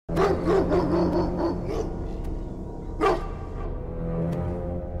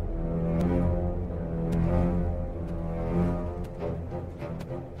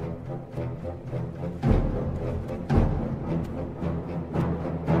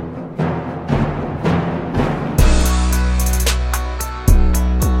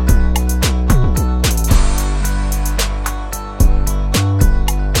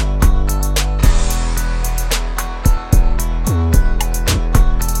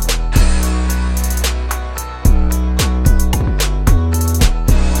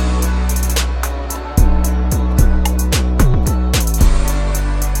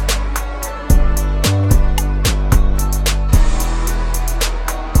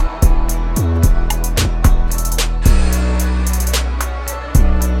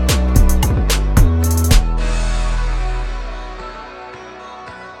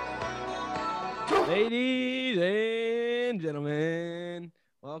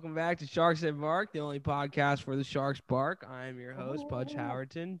Welcome back to Sharks at Bark, the only podcast where the Sharks bark. I am your host, Pudge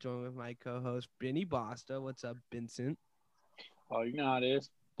Howerton, joined with my co-host, Benny Bosta. What's up, Vincent? Oh, you know how it is.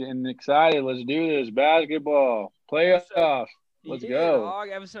 Getting excited. Let's do this. Basketball. Episode, Playoffs. Let's yeah, go. dog.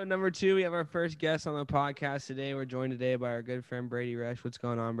 Episode number 2. We have our first guest on the podcast today. We're joined today by our good friend, Brady Resch. What's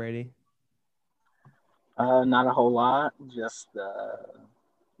going on, Brady? Not a whole lot. Just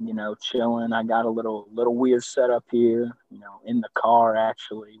chilling. I got a little weird setup here. In the car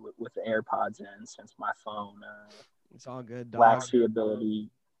actually with the AirPods in, since my phone It's all good, dog. lacks the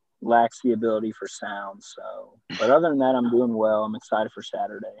ability for sound. So, but other than that, I'm doing well. I'm excited for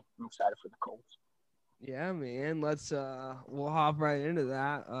Saturday. I'm excited for the Colts. Yeah, man. Let's we'll hop right into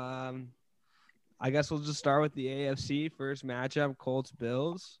that. I guess we'll just start with the AFC first matchup, Colts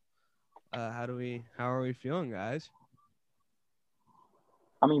Bills. How are we feeling, guys?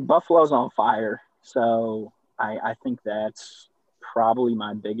 I mean, Buffalo's on fire, so I think that's probably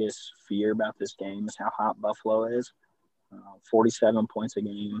my biggest fear about this game is how hot Buffalo is. 47 points a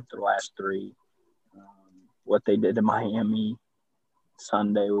game for the last 3. What they did to Miami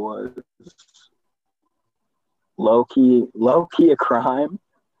Sunday was low-key a crime.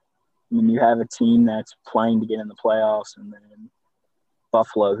 I mean, you have a team that's playing to get in the playoffs, and then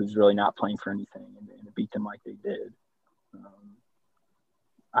Buffalo, who's really not playing for anything, and to beat them like they did.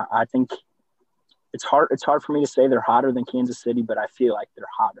 I think it's hard. It's hard for me to say they're hotter than Kansas City, but I feel like they're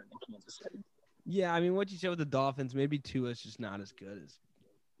hotter than Kansas City. Yeah, I mean, what you said with the Dolphins, maybe Tua's just not as good as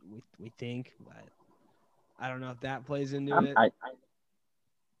we think, but I don't know if that plays into it. I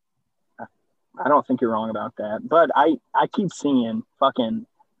don't think you're wrong about that, but I keep seeing fucking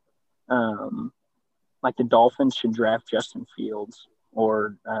like the Dolphins should draft Justin Fields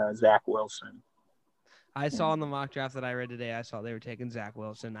or Zach Wilson. I saw in the mock draft that I read today, I saw they were taking Zach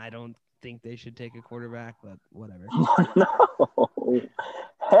Wilson. I don't think they should take a quarterback, but whatever. No.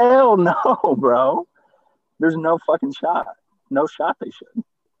 Hell no, bro. There's no fucking shot. No shot they should.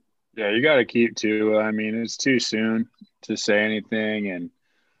 Yeah, you got to keep Tua. I mean, it's too soon to say anything. And,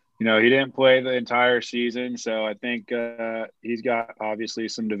 he didn't play the entire season. So I think he's got obviously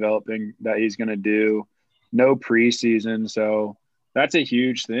some developing that he's going to do. No preseason. So that's a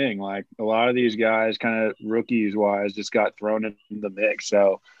huge thing. Like a lot of these guys kind of rookies wise just got thrown in the mix.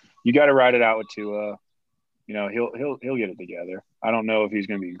 So you got to ride it out with Tua. He'll get it together. I don't know if he's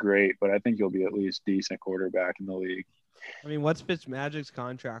going to be great, but I think he'll be at least decent quarterback in the league. I mean, what's Fitzmagic's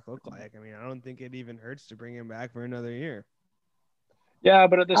contract look like? I mean, I don't think it even hurts to bring him back for another year. Yeah,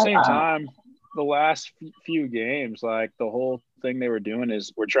 but at the same time, the last few games, like the whole thing they were doing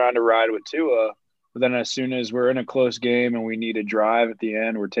is we're trying to ride with Tua. But then as soon as we're in a close game and we need a drive at the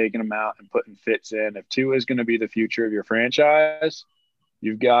end, we're taking them out and putting Fitz in. If Tua is going to be the future of your franchise,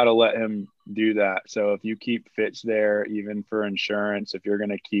 you've got to let him do that. So if you keep Fitz there, even for insurance, if you're going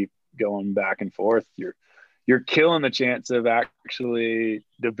to keep going back and forth, you're killing the chance of actually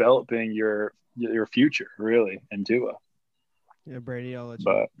developing your future, really, in Tua. Yeah, Brady, I'll let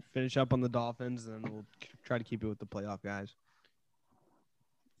you finish up on the Dolphins, and then we'll try to keep it with the playoff guys.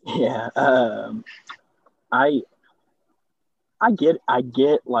 Yeah, I get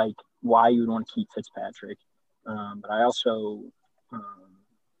like why you would want to keep Fitzpatrick, but I also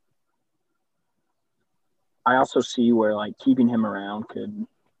see where like keeping him around could.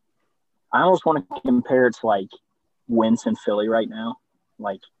 I almost want to compare it to like Wentz in Philly right now.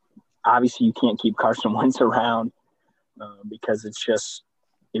 Like obviously you can't keep Carson Wentz around because it's just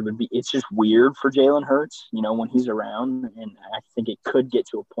weird for Jalen Hurts, when he's around, and I think it could get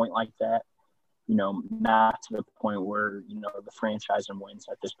to a point like that. Not to the point where, the franchise and Wentz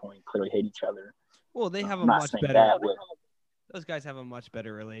at this point clearly hate each other. Well, they have a not much saying better that with, those guys have a much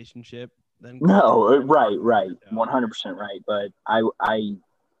better relationship than no, right, 100% right. But I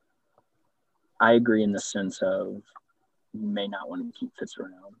agree in the sense of you may not want to keep Fitz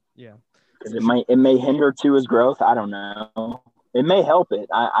around. Yeah. Because it may hinder Tua's growth. I don't know. It may help it.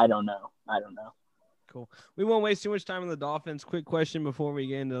 I don't know. Cool. We won't waste too much time on the Dolphins. Quick question before we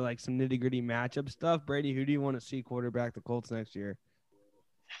get into like some nitty gritty matchup stuff. Brady, who do you want to see quarterback the Colts next year?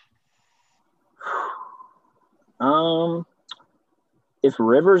 If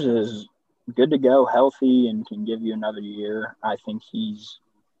Rivers is good to go, healthy, and can give you another year, I think he's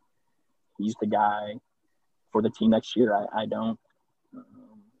the guy for the team next year. I don't.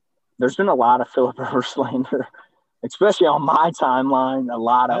 There's been a lot of Philip Rivers slander, especially on my timeline. I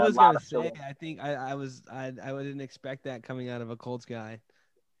was gonna say, I think I didn't expect that coming out of a Colts guy.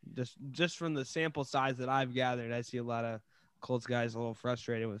 Just from the sample size that I've gathered, I see a lot of Colts guys a little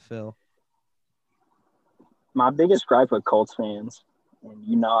frustrated with Phil. My biggest gripe with Colts fans,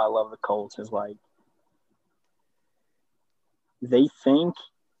 and I love the Colts, is like they think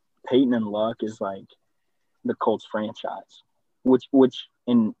Peyton and Luck is like the Colts franchise, which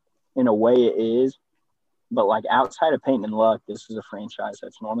in a way it is, but like outside of Peyton and Luck, this is a franchise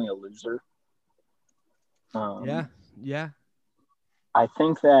that's normally a loser. Yeah. I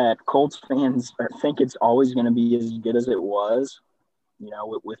think that Colts fans think it's always going to be as good as it was,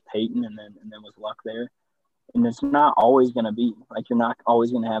 with Peyton and then with Luck there. And it's not always going to be. Like, you're not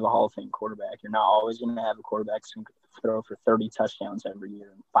always going to have a Hall of Fame quarterback. You're not always going to have a quarterback who can throw for 30 touchdowns every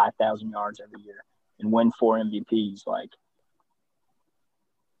year and 5,000 yards every year and win 4 MVPs. Like,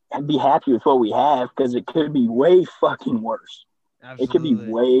 I'd be happy with what we have because it could be way fucking worse. Absolutely. It could be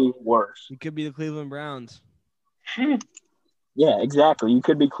way worse. You could be the Cleveland Browns. Yeah, exactly. You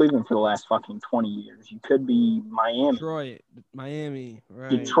could be Cleveland for the last fucking 20 years. You could be Miami. Detroit, Miami, right.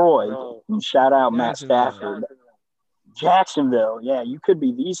 Detroit. And shout out Matt Stafford. Jacksonville. Yeah, you could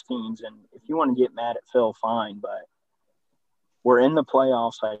be these teams. And if you want to get mad at Phil, fine. But we're in the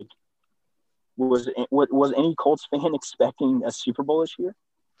playoffs. Like, was any Colts fan expecting a Super Bowl this year?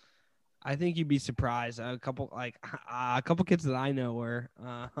 I think you'd be surprised. A couple kids that I know were.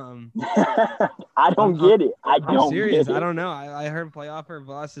 I don't get it. I'm serious. I don't know. I heard playoff or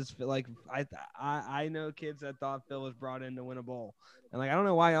bust is like I know kids that thought Phil was brought in to win a bowl, and like I don't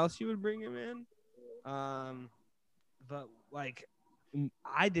know why else you would bring him in. But like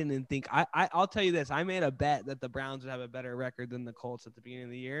I didn't think I'll tell you this. I made a bet that the Browns would have a better record than the Colts at the beginning of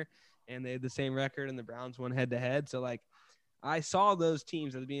the year, and they had the same record, and the Browns won head to head. So like. I saw those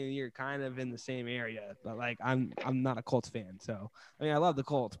teams at the beginning of the year kind of in the same area, but like I'm not a Colts fan, so I mean I love the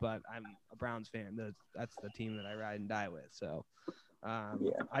Colts, but I'm a Browns fan. That's the team that I ride and die with. So I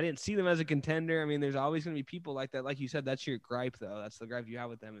didn't see them as a contender. I mean, there's always going to be people like that. Like you said, that's your gripe though. That's the gripe you have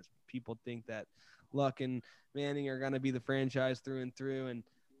with them is people think that Luck and Manning are going to be the franchise through and through, and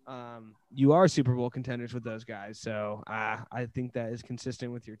you are Super Bowl contenders with those guys. So I think that is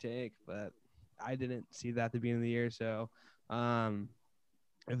consistent with your take, but I didn't see that at the beginning of the year, so.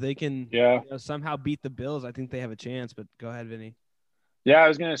 If they can somehow beat the Bills, I think they have a chance. But go ahead, Vinny. Yeah, I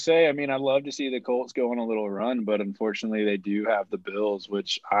was going to say, I mean, I'd love to see the Colts go on a little run, but unfortunately they do have the Bills,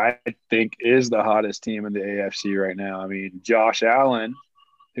 which I think is the hottest team in the AFC right now. I mean, Josh Allen,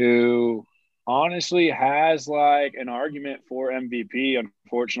 who honestly has like an argument for MVP.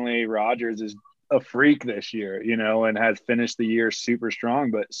 Unfortunately, Rodgers is a freak this year, and has finished the year super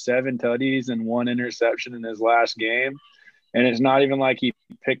strong, but 7 tutties and 1 interception in his last game. And it's not even like he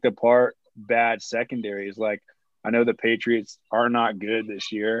picked apart bad secondaries. Like, I know the Patriots are not good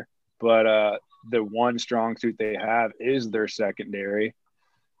this year, but the one strong suit they have is their secondary.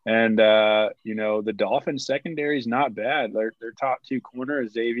 And, the Dolphins secondary is not bad. Their top 2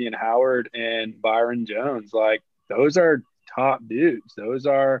 corners, Xavier Howard and Byron Jones. Like, those are top dudes. Those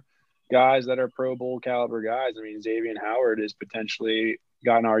are guys that are Pro Bowl caliber guys. I mean, Xavier Howard is potentially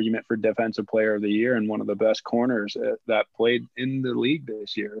got an argument for Defensive Player of the Year and one of the best corners that played in the league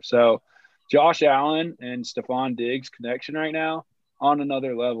this year. So Josh Allen and Stephon Diggs connection right now on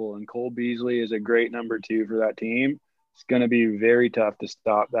another level. And Cole Beasley is a great number 2 for that team. It's going to be very tough to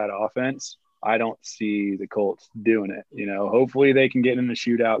stop that offense. I don't see the Colts doing it. Hopefully they can get in the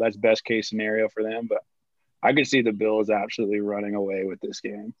shootout. That's best case scenario for them. But I could see the Bills absolutely running away with this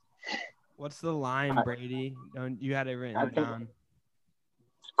game. What's the line, Brady? You had it written down.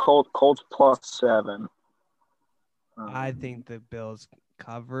 Colts +7. I think the Bills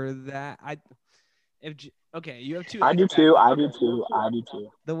cover that. You have 2. I do too.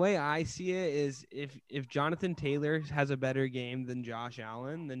 The way I see it is if Jonathan Taylor has a better game than Josh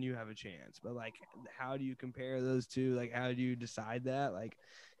Allen, then you have a chance. But like, how do you compare those two? Like, how do you decide that? Like,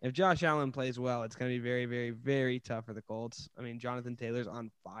 if Josh Allen plays well, it's going to be very, very, very tough for the Colts. I mean, Jonathan Taylor's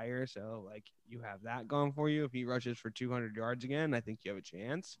on fire, so like you have that going for you. If he rushes for 200 yards again, I think you have a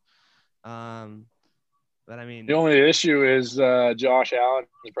chance. But I mean, the only issue is Josh Allen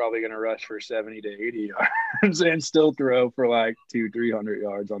is probably going to rush for 70 to 80 yards and still throw for like 200-300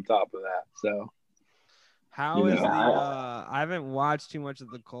 yards on top of that. So, how is I haven't watched too much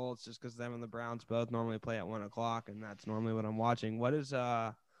of the Colts just because them and the Browns both normally play at 1:00, and that's normally what I'm watching. What is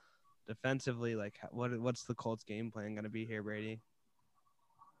defensively like? What's the Colts game plan going to be here, Brady?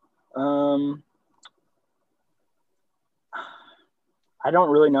 I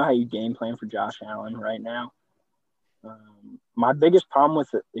don't really know how you game plan for Josh Allen right now. My biggest problem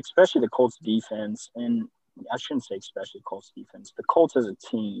with it, especially the Colts defense, and I shouldn't say especially Colts defense, the Colts as a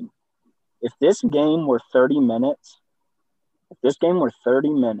team, if this game were 30 minutes,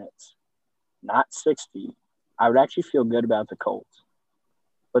 not 60, I would actually feel good about the Colts.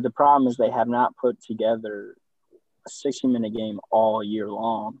 But the problem is they have not put together a 60-minute game all year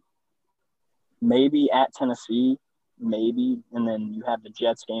long. Maybe at Tennessee, maybe, and then you have the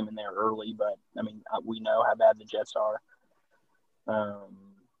Jets game in there early. But I mean, we know how bad the Jets are.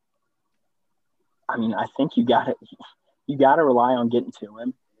 I mean, I think you got to rely on getting to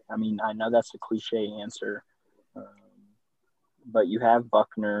him. I mean, I know that's a cliche answer, but you have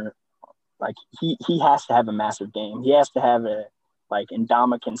Buckner. Like he has to have a massive game. He has to have a like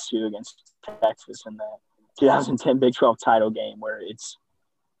Ndamukong Suh against Texas in the 2010 Big 12 title game where it's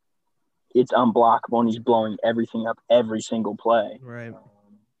unblockable and he's blowing everything up every single play. Right.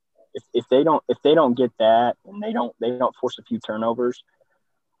 If they don't get that and they don't force a few turnovers,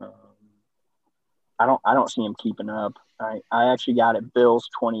 I don't see him keeping up. I actually got it Bills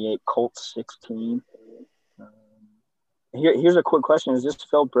 28, Colts 16. Here's a quick question: is this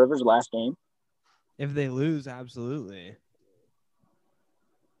Philip Rivers' last game? If they lose, absolutely.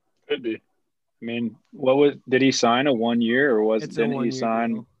 Could be. I mean, did he sign a 1 year or didn't he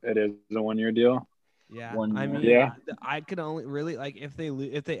sign? Deal. It is a 1 year deal. Yeah, 1 year. I mean, Yeah. I could only really like if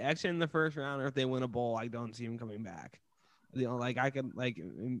they exit in the first round or if they win a bowl, I don't see him coming back. You know, like I could like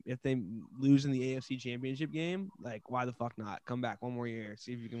if they lose in the AFC Championship game, like why the fuck not? Come back one more year,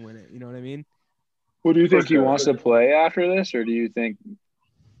 see if you can win it. You know what I mean? Well, do you think he wants to play after this, or do you think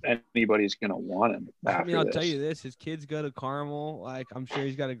anybody's gonna want him after I mean, I'll this? tell you this: his kids go to Carmel. Like, I'm sure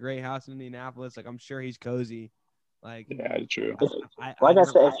he's got a great house in Indianapolis. Like, I'm sure he's cozy. Like, Yeah, true. Like I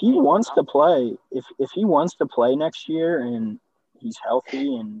said, if he wants to play, if he wants to play next year and he's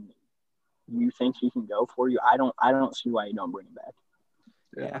healthy and you think he can go for you, I don't see why you don't bring him back.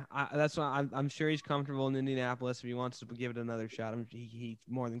 Yeah, that's why I'm sure he's comfortable in Indianapolis. If he wants to give it another shot, he's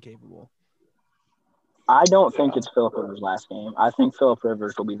more than capable. I don't think it's Philip Rivers' last game. I think Philip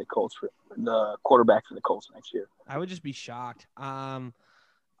Rivers will be the quarterback for the Colts next year. I would just be shocked.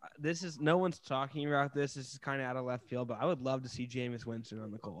 This is no one's talking about this. This is kind of out of left field, but I would love to see Jameis Winston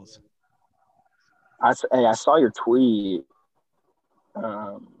on the Colts. I saw your tweet.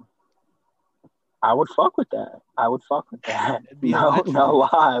 I would fuck with that. No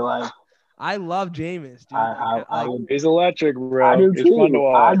lie. Like I love Jameis, dude. He's electric, bro. He's fun to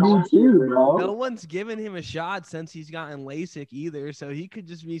watch. I do too, bro. No one's given him a shot since he's gotten LASIK either, so he could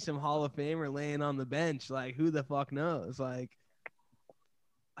just be some Hall of Famer laying on the bench. Like, who the fuck knows? Like,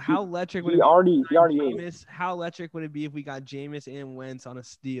 how electric would it be? He already is. How electric would it be if we got Jameis and Wentz on a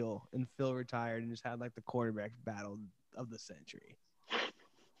steal and Phil retired and just had like the quarterback battle of the century?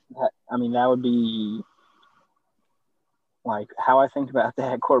 I mean, that would be like how I think about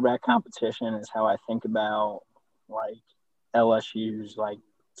that quarterback competition is how I think about like LSU's like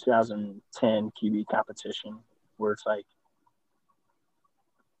 2010 QB competition, where it's like,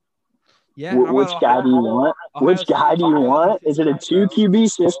 yeah, which guy do you want? Which guy do you want? Is it a 2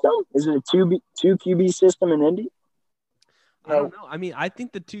 QB system? Is it a 2 QB system in Indy? I don't know. I mean, I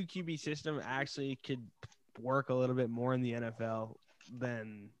think the 2 QB system actually could work a little bit more in the NFL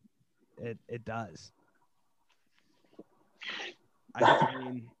than it does. I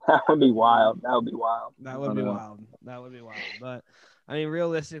mean, that would be wild. That would be wild. But I mean,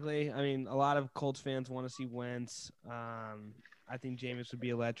 realistically, I mean, a lot of Colts fans want to see Wentz. I think Jameis would be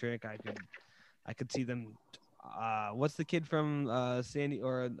electric. I could see them. What's the kid from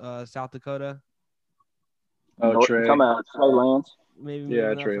South Dakota? Oh, Trey. Come out, Trey Lance. Maybe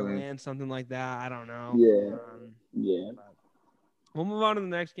Trey Lance, something like that. I don't know. Yeah. We'll move on to the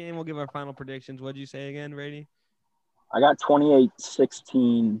next game. We'll give our final predictions. What'd you say again, Brady? I got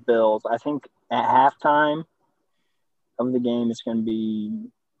 28-16 Bills. I think at halftime of the game, it's going to be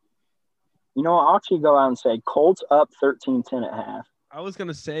 – I'll actually go out and say Colts up 13-10 at half. I was going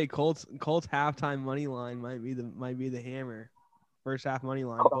to say Colts halftime money line might be the hammer. First half money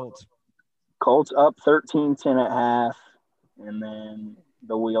line, Colts. Colts up 13-10 at half, and then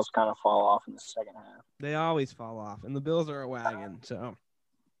the wheels kind of fall off in the second half. They always fall off, and the Bills are a wagon, so –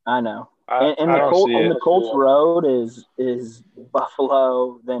 I know. And the Colts road is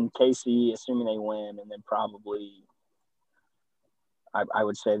Buffalo, then KC, assuming they win, and then probably I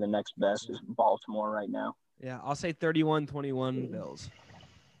would say the next best is Baltimore right now. Yeah, I'll say 31-21 Bills.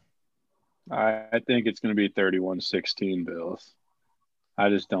 I think it's going to be 31-16 Bills. I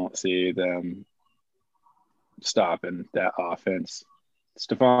just don't see them stopping that offense.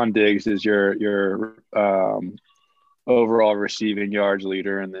 Stephon Diggs is your overall receiving yards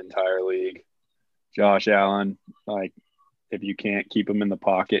leader in the entire league. Josh Allen, like, if you can't keep him in the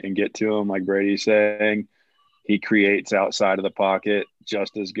pocket and get to him, like Brady's saying, he creates outside of the pocket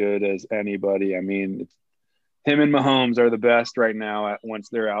just as good as anybody. I mean, him and Mahomes are the best right now once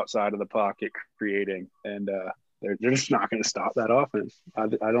they're outside of the pocket creating, and they're just not going to stop that offense. I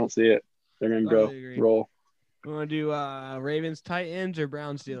don't see it. They're going to roll. You want to do Ravens Titans or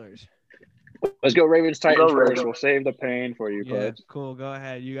Browns Steelers? Let's go Ravens Titans Go first. Ravens. We'll save the pain for you, Yeah, Clutch. cool. Go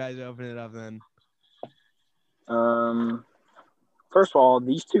ahead. You guys open it up then. First of all,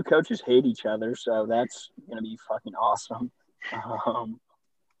 these two coaches hate each other, so that's gonna be fucking awesome.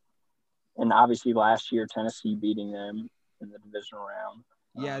 And obviously last year Tennessee beating them in the divisional round.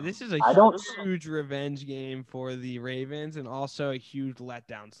 Yeah, this is a huge revenge game for the Ravens and also a huge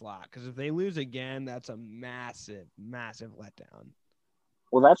letdown slot. Because if they lose again, that's a massive, massive letdown.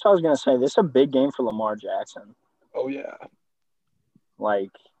 Well, that's what I was gonna say. This is a big game for Lamar Jackson. Oh yeah.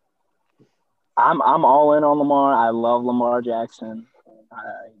 Like, I'm all in on Lamar. I love Lamar Jackson.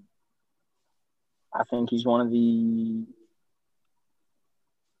 I think he's one of the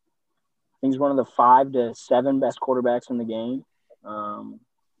 5 to 7 best quarterbacks in the game.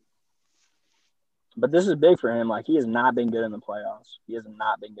 But this is big for him. Like, he has not been good in the playoffs.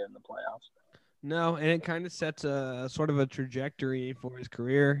 No, and it kind of sets a sort of a trajectory for his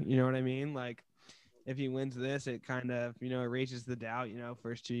career. You know what I mean? Like, if he wins this, it kind of, erases the doubt,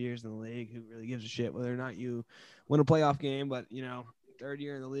 first 2 years in the league, who really gives a shit whether or not you win a playoff game. But, third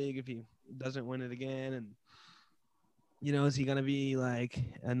year in the league, if he doesn't win it again, and, is he going to be like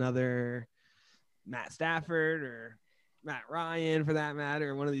another Matt Stafford or Matt Ryan, for that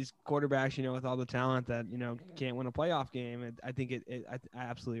matter, one of these quarterbacks, with all the talent that, can't win a playoff game? I think I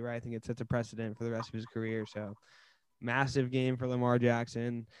absolutely right. I think it sets a precedent for the rest of his career. So massive game for Lamar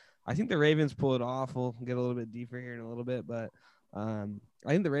Jackson. I think the Ravens pull it off. We'll get a little bit deeper here in a little bit, but I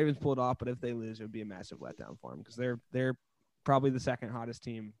think the Ravens pull it off, but if they lose, it would be a massive letdown for them because they're probably the second hottest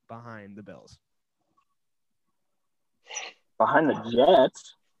team behind the Bills. Behind the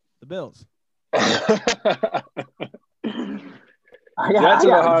Jets? The Bills. Jets are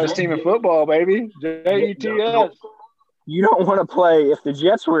the hottest team in football, baby. Jets. You don't want to play – if the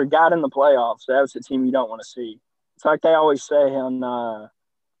Jets got in the playoffs, that's a team you don't want to see. It's like they always say on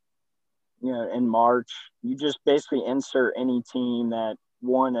in March, you just basically insert any team that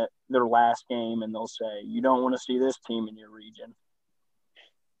won at their last game, and they'll say, you don't want to see this team in your region.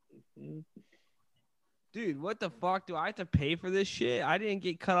 Dude, what the fuck? Do I have to pay for this shit? I didn't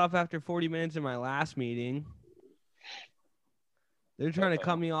get cut off after 40 minutes in my last meeting. They're trying to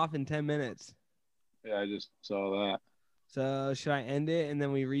cut me off in 10 minutes. Yeah, I just saw that. So should I end it and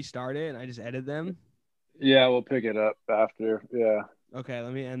then we restart it and I just edit them? Yeah, we'll pick it up after. Yeah. Okay,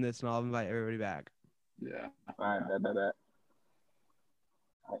 let me end this and I'll invite everybody back. Yeah. All right, bet.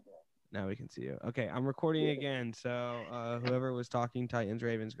 Now we can see you. Okay, I'm recording again. So whoever was talking Titans,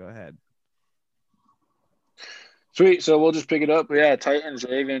 Ravens, go ahead. Sweet. So we'll just pick it up. Yeah, Titans,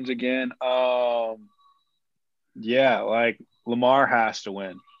 Ravens again. Yeah, like Lamar has to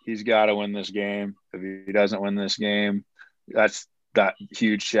win. He's got to win this game. If he doesn't win this game, that's that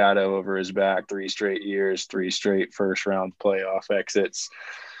huge shadow over his back. 3 straight years, 3 straight first-round playoff exits.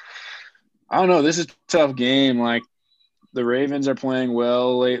 I don't know. This is a tough game. Like, the Ravens are playing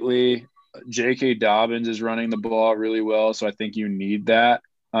well lately. J.K. Dobbins is running the ball really well, so I think you need that.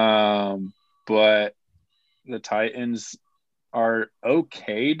 But the Titans are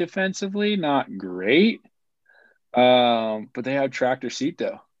okay defensively, not great. But they have tractor seat,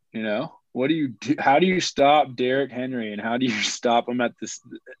 though. What do you do? How do you stop Derrick Henry, and how do you stop him at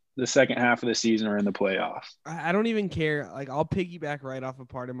the second half of the season or in the playoffs? I don't even care. Like, I'll piggyback right off a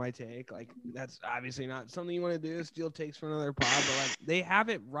part of my take. Like, that's obviously not something you want to do. Steal takes for another pod, but like they have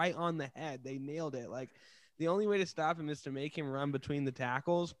it right on the head. They nailed it. Like, the only way to stop him is to make him run between the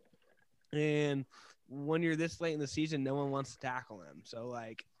tackles. And when you're this late in the season, no one wants to tackle him. So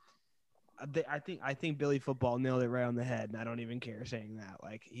like, I think Billy Football nailed it right on the head, and I don't even care saying that.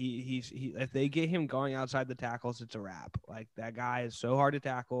 Like, he if they get him going outside the tackles, it's a wrap. Like, that guy is so hard to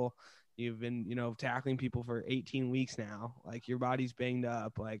tackle. You've been, tackling people for 18 weeks now. Like, your body's banged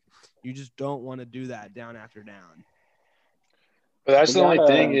up. Like, you just don't want to do that down after down. But that's the only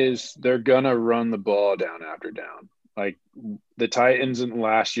thing is they're gonna run the ball down after down. Like the Titans in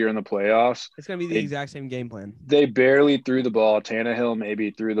last year in the playoffs, it's gonna be the exact same game plan. They barely threw the ball. Tannehill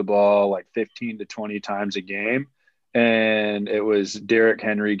maybe threw the ball like 15 to 20 times a game, and it was Derrick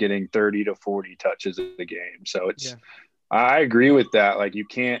Henry getting 30 to 40 touches a game. So it's, I agree with that. Like you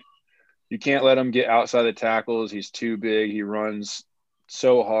can't let him get outside the tackles. He's too big. He runs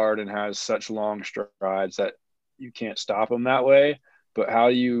so hard and has such long strides that you can't stop him that way. But how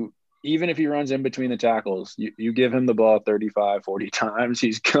do you? Even if he runs in between the tackles, you give him the ball 35, 40 times,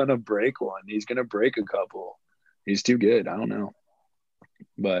 he's going to break one. He's going to break a couple. He's too good. I don't know.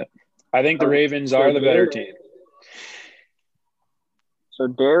 But I think the Ravens are the better team. So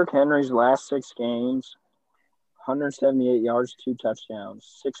Derrick Henry's last 6 games, 178 yards, 2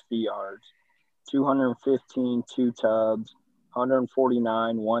 touchdowns, 60 yards, 215, 2 tubs,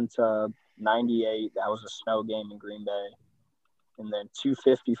 149, 1 tub, 98. That was a snow game in Green Bay. And then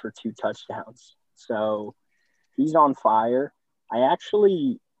 250 for 2 touchdowns. So he's on fire. I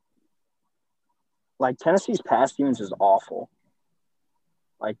actually like Tennessee's pass defense is awful.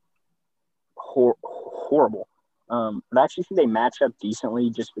 Like horrible. But I actually think they match up decently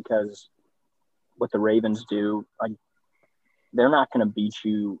just because what the Ravens do, like they're not going to beat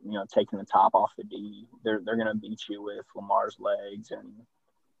you, taking the top off the D. They're going to beat you with Lamar's legs and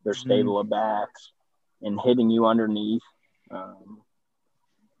their stable of backs and hitting you underneath.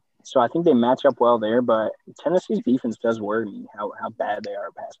 So I think they match up well there, but Tennessee's defense does worry me how bad they are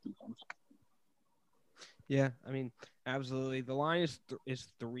at pass defense. Yeah, I mean, absolutely. The line is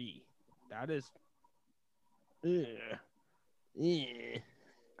 3. That is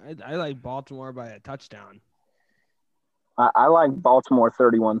I like Baltimore by a touchdown. I like Baltimore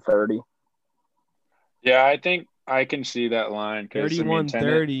 31-30. Yeah, I think I can see that line.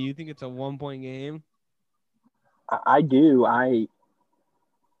 31-30. You think it's a 1-point game? I do. I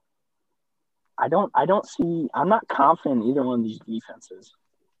don't see – I'm not confident in either one of these defenses.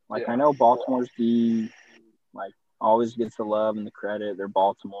 Like, I know Baltimore's D, like, always gets the love and the credit. They're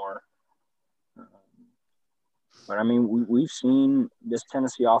Baltimore. But, I mean, we've seen this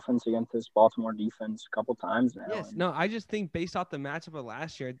Tennessee offense against this Baltimore defense a couple times now. Yes. No, I just think based off the matchup of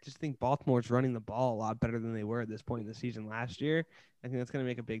last year, I just think Baltimore's running the ball a lot better than they were at this point in the season last year. I think that's going to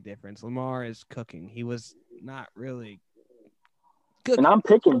make a big difference. Lamar is cooking. He was not really cooking. And I'm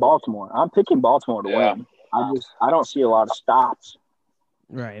picking Baltimore. To win. I don't see a lot of stops.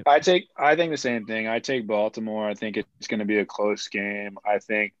 Right. I think the same thing. I take Baltimore. I think it's going to be a close game. I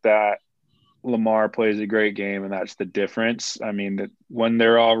think that Lamar plays a great game, and that's the difference. I mean, when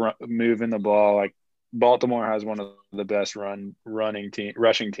they're all moving the ball, like Baltimore has one of the best rushing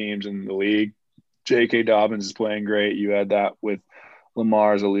teams in the league. J.K. Dobbins is playing great. You had that with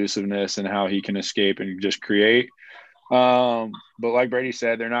Lamar's elusiveness and how he can escape and just create. But like Brady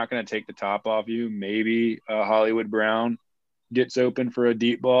said, they're not going to take the top off you. Maybe Hollywood Brown gets open for a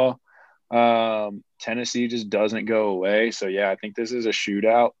deep ball. Tennessee just doesn't go away. So, yeah, I think this is a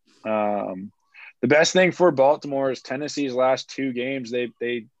shootout. The best thing for Baltimore is Tennessee's last 2 games.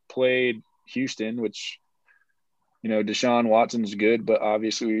 They played Houston, which, Deshaun Watson's good, but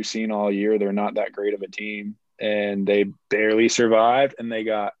obviously we've seen all year they're not that great of a team. And they barely survived, and they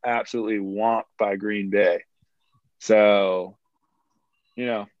got absolutely whomped by Green Bay. So,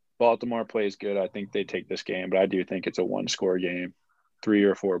 Baltimore plays good. I think they take this game, but I do think it's a 1-score game, 3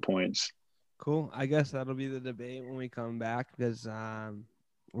 or 4 points. Cool. I guess that'll be the debate when we come back because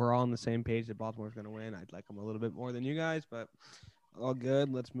we're all on the same page that Baltimore's going to win. I'd like them a little bit more than you guys, but all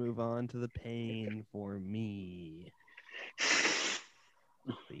good. Let's move on to the pain for me.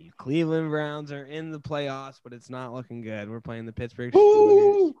 The Cleveland Browns are in the playoffs, but it's not looking good. We're playing the Pittsburgh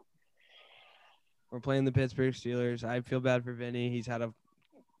Steelers. I feel bad for Vinny. He's had to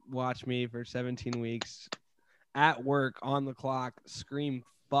watch me for 17 weeks at work on the clock scream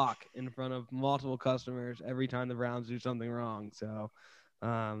fuck in front of multiple customers every time the Browns do something wrong. So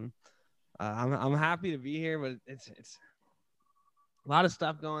I'm happy to be here, but it's a lot of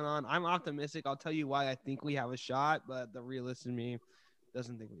stuff going on. I'm optimistic. I'll tell you why I think we have a shot, but the realist in me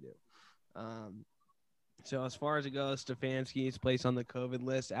doesn't think we do. So as far as it goes, Stefanski is placed on the COVID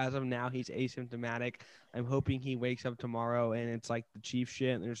list. As of now, he's asymptomatic. I'm hoping he wakes up tomorrow and it's like the Chiefs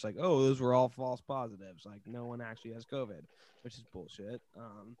shit. And they're just like, oh, those were all false positives. Like no one actually has COVID, which is bullshit.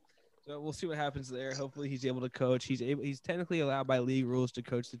 So we'll see what happens there. Hopefully he's able to coach. He's technically allowed by league rules to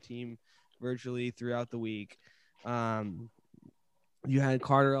coach the team virtually throughout the week. You had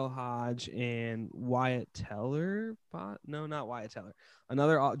Carter L. Hodge and Wyatt Teller. No, not Wyatt Teller.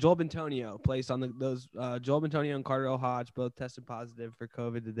 Another Joel Bentonio placed on those. Joel Bentonio and Carter L. Hodge both tested positive for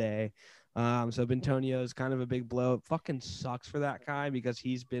COVID today. So Bentonio is kind of a big blow. It fucking sucks for that guy because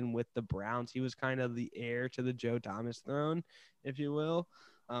he's been with the Browns. He was kind of the heir to the Joe Thomas throne, if you will.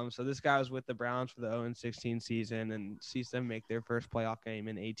 So this guy was with the Browns for the 0-16 season and sees them make their first playoff game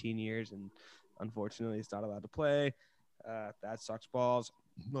in 18 years. And unfortunately, he's not allowed to play. That sucks balls.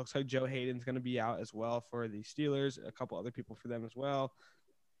 Looks like Joe Hayden's going to be out as well for the Steelers. A couple other people for them as well.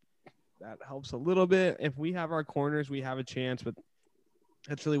 That helps a little bit. If we have our corners, we have a chance. But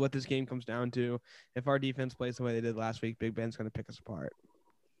that's really what this game comes down to. If our defense plays the way they did last week, Big Ben's going to pick us apart.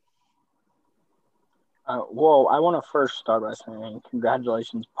 Well, I want to first start by saying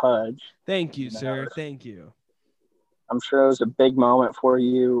congratulations, Pudge. Thank you, sir. Thank you. I'm sure it was a big moment for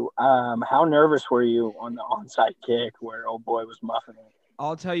you. How nervous were you on the onside kick where old boy was muffing it?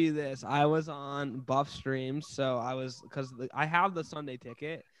 I'll tell you this. I was on Buff Streams, so because I have the Sunday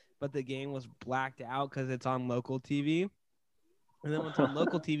ticket, but the game was blacked out because it's on local TV. And then when it's on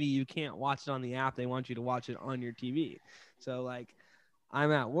local TV, you can't watch it on the app. They want you to watch it on your TV. So like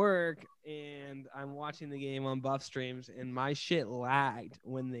I'm at work and I'm watching the game on Buff Streams, and my shit lagged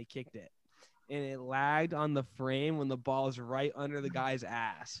when they kicked it. And it lagged on the frame when the ball is right under the guy's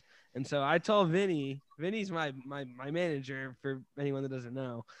ass. And so I told Vinny's my manager, for anyone that doesn't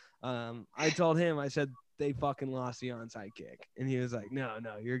know. I told him, I said, they fucking lost the onside kick. And he was like, no,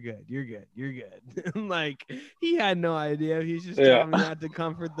 you're good. You're good. Like, he had no idea. He's just telling me that to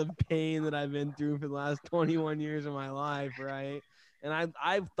comfort the pain that I've been through for the last 21 years of my life, right? And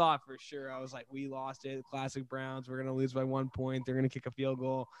I've thought for sure, I was like, we lost it. Classic Browns. We're going to lose by 1 point. They're going to kick a field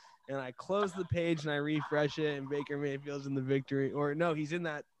goal. And I close the page and I refresh it, and Baker Mayfield's in the victory. Or no, he's in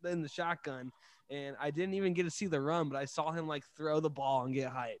the shotgun. And I didn't even get to see the run, but I saw him like throw the ball and get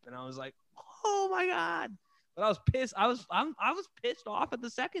hype. And I was like, oh my God. But I was pissed. I was pissed off at the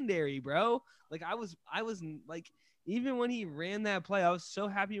secondary, bro. Like I was like, even when he ran that play, I was so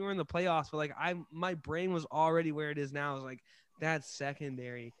happy we were in the playoffs. But like my brain was already where it is now. I was like, that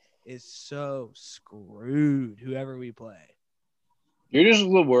secondary is so screwed, whoever we play. You're just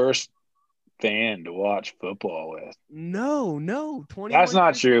the worst fan to watch football with. No. That's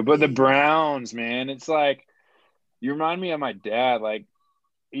not true. But the Browns, man, it's like, you remind me of my dad. Like,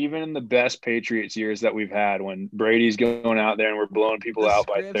 even in the best Patriots years that we've had, when Brady's going out there and we're blowing people out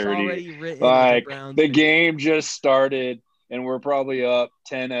by 30, like the game just started and we're probably up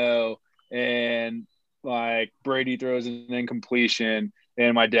 10-0, and like Brady throws an incompletion,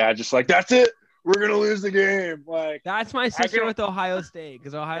 and my dad just like, that's it. We're going to lose the game. Like, that's my sister with Ohio State,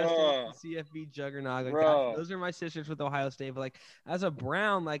 because Ohio State is the CFB juggernaut. Like, those are my sisters with Ohio State. But like, as a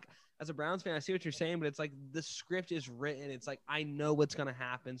Browns fan, I see what you're saying, but it's like the script is written. It's like, I know what's going to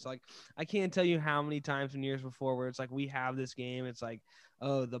happen. So like, I can't tell you how many times in years before where it's like, we have this game. It's like,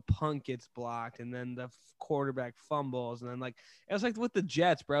 oh, the punt gets blocked, and then the quarterback fumbles. And then like, it was like with the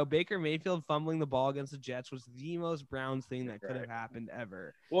Jets, bro. Baker Mayfield fumbling the ball against the Jets was the most Browns thing that could have happened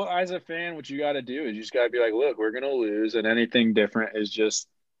ever. Well, as a fan, what you got to do is you just got to be like, look, we're going to lose, and anything different is just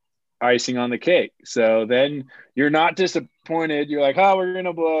icing on the cake. So then you're not disappointed. You're like, oh, we're going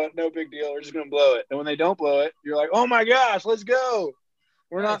to blow it. No big deal. We're just going to blow it. And when they don't blow it, you're like, oh my gosh, let's go.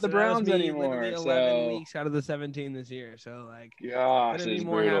 We're not the Browns anymore. 11 weeks out of the 17 this year. So like, gosh, couldn't be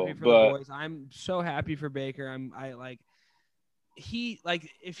more happy for the boys. I'm so happy for Baker.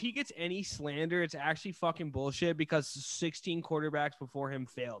 If he gets any slander, it's actually fucking bullshit, because 16 quarterbacks before him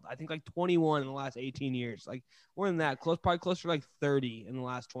failed. I think like 21 in the last 18 years. Like, more than that, probably closer to like 30 in the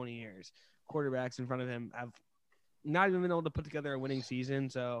last 20 years. Quarterbacks in front of him have not even been able to put together a winning season.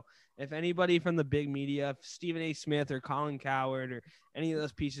 So if anybody from the big media, Stephen A. Smith or Colin Cowherd or any of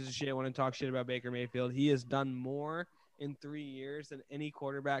those pieces of shit want to talk shit about Baker Mayfield, he has done more in 3 years than any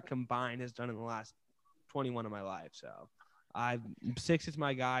quarterback combined has done in the last 21 of my life. So 6 is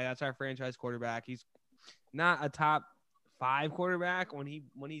my guy. That's our franchise quarterback. He's not a top 5 quarterback. When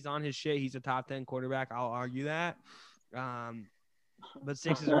he's on his shit, he's a top 10 quarterback. I'll argue that. But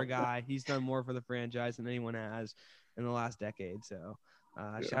 6 is our guy. He's done more for the franchise than anyone has in the last decade. So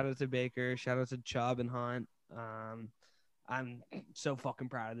shout out to Baker. Shout out to Chubb and Hunt. I'm so fucking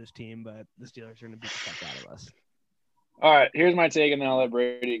proud of this team, but the Steelers are going to beat the fuck out of us. All right, here's my take, and then I'll let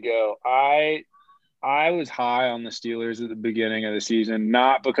Brady go. I was high on the Steelers at the beginning of the season,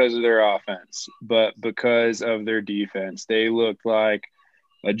 not because of their offense, but because of their defense. They looked like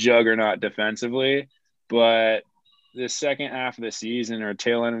a juggernaut defensively, but the second half of the season, or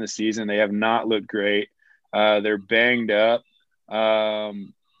tail end of the season, they have not looked great. They're banged up.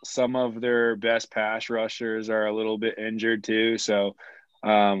 Some of their best pass rushers are a little bit injured too. So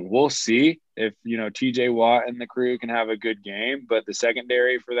we'll see if, TJ Watt and the crew can have a good game, but the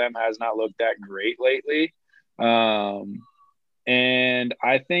secondary for them has not looked that great lately. And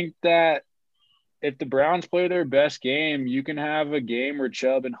I think that if the Browns play their best game, you can have a game where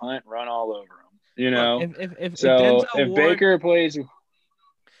Chubb and Hunt run all over them.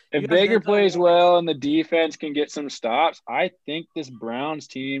 If Baker plays well and the defense can get some stops, I think this Browns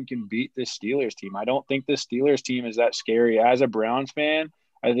team can beat this Steelers team. I don't think this Steelers team is that scary. As a Browns fan,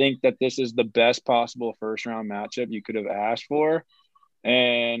 I think that this is the best possible first-round matchup you could have asked for.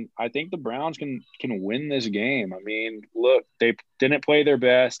 And I think the Browns can win this game. I mean, look, they didn't play their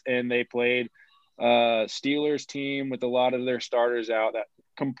best, and they played a Steelers team with a lot of their starters out that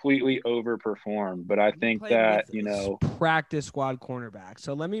completely overperformed. But I think that, practice squad cornerback.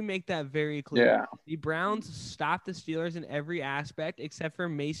 So let me make that very clear. Yeah. The Browns stopped the Steelers in every aspect except for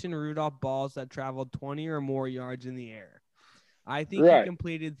Mason Rudolph balls that traveled 20 or more yards in the air. I think he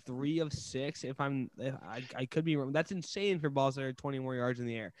completed 3 of 6. I could be wrong. That's insane for balls that are 20 more yards in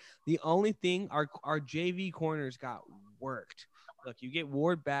the air. The only thing, our JV corners got worked. look, you get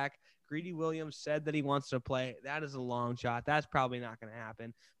Ward back. Greedy Williams said that he wants to play. That is a long shot. That's probably not going to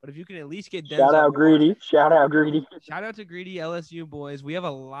happen. But if you can at least get Denzel Shout out Ward, Greedy. Shout out Greedy. Shout out to Greedy LSU boys. We have a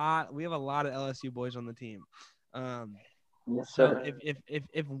lot of LSU boys on the team. Yes, So sir.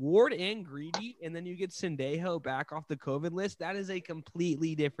 if Ward and Greedy, and then you get Sendejo back off the COVID list, that is a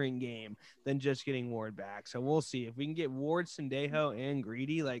completely different game than just getting Ward back. So we'll see if we can get Ward, Sendejo, and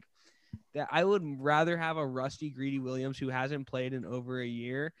Greedy. Like that, I would rather have a rusty Greedy Williams who hasn't played in over a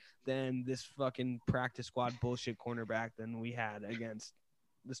year than this fucking practice squad bullshit cornerback than we had against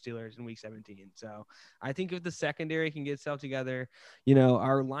the Steelers in week 17. So I think if the secondary can get itself together,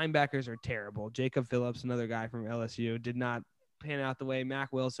 our linebackers are terrible. Jacob Phillips, another guy from LSU, did not pan out the way.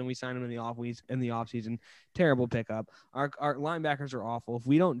 Mac Wilson, we signed him in the offseason. Terrible pickup. Our linebackers are awful. If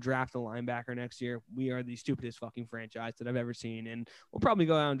we don't draft a linebacker next year, we are the stupidest fucking franchise that I've ever seen. And we'll probably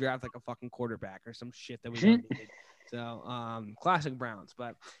go out and draft like a fucking quarterback or some shit that we don't need. So classic Browns.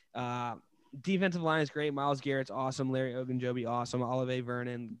 But defensive line is great. Myles Garrett's awesome. Larry Ogunjobi, awesome. Olive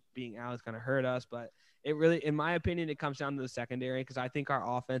Vernon being out is going to hurt us. But it really, in my opinion, it comes down to the secondary because I think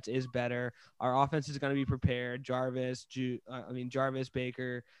our offense is better. Our offense is going to be prepared. Jarvis,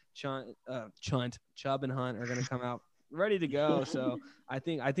 Baker, Chubb, and Hunt are going to come out ready to go. So I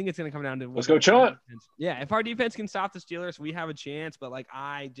think it's going to come down to let's go, Chubb. Yeah, if our defense can stop the Steelers, we have a chance. But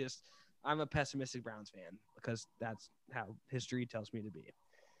I'm a pessimistic Browns fan because that's how history tells me to be.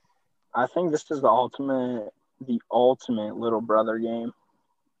 I think this is the ultimate little brother game.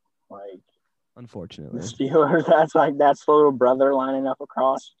 Like, unfortunately, the Steelers, that's the little brother lining up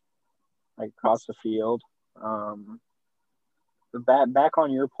across the field. But back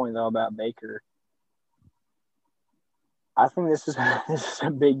on your point though about Baker, I think this is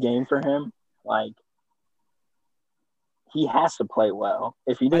a big game for him. Like, he has to play well.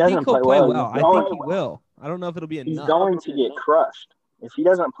 If he doesn't play well, I think he will. I don't know if it'll be enough. He's going to get crushed. If he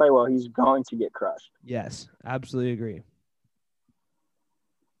doesn't play well, he's going to get crushed. Yes, absolutely agree.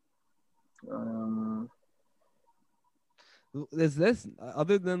 Is this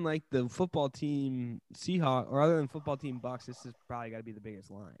other than like the football team Seahawks or other than football team Bucks? This is probably got to be the biggest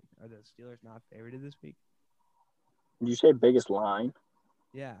line. Are the Steelers not favorited this week? Did you say biggest line?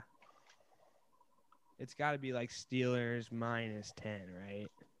 Yeah, it's got to be like Steelers -10, right?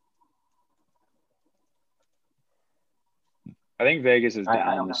 I think Vegas is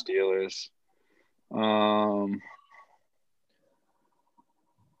down on the Steelers.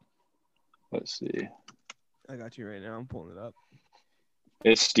 Let's see. I got you right now. I'm pulling it up.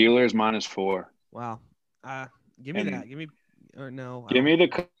 It's Steelers -4. Wow. Give me that. Give me the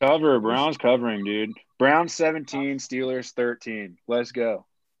cover. Browns covering, dude. Browns 17, Steelers 13. Let's go.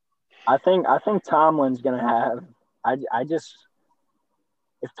 I think Tomlin's gonna have.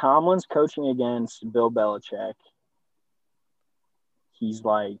 If Tomlin's coaching against Bill Belichick, he's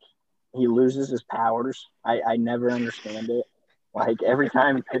like, he loses his powers. I never understand it. Like, every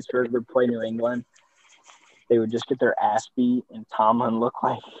time Pittsburgh would play New England, they would just get their ass beat, and Tomlin looked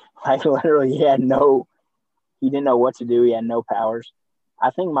like literally he didn't know what to do. He had no powers. I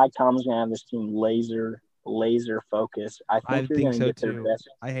think Mike Tomlin's going to have this team laser focus. I think you're going to get their best.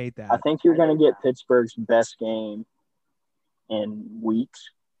 I hate that. I think you're going to get Pittsburgh's best game in weeks.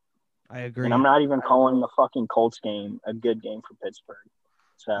 I agree. And I'm not even calling the fucking Colts game a good game for Pittsburgh.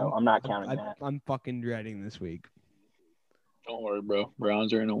 So I'm not counting that. I'm fucking dreading this week. Don't worry, bro.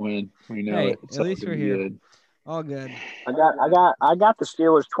 Browns are going to win. We know it. At least we're here. All good. I got the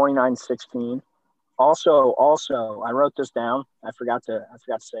Steelers 29-16. Also, I wrote this down. I forgot to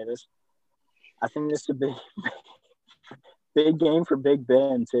say this. I think this is a big game for Big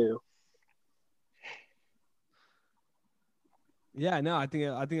Ben too. Yeah, no, I think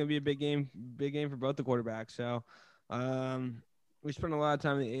it'll be a big game for both the quarterbacks. So, we spent a lot of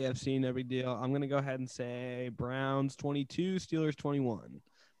time in the AFC, no big deal. I'm gonna go ahead and say Browns 22, Steelers 21.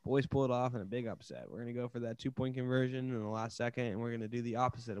 Boys pull it off in a big upset. We're gonna go for that 2-point conversion in the last second, and we're gonna do the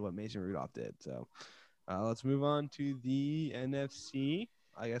opposite of what Mason Rudolph did. So, let's move on to the NFC.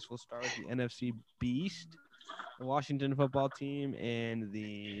 I guess we'll start with the NFC Beast, the Washington football team, and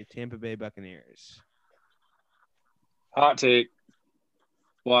the Tampa Bay Buccaneers. Hot take.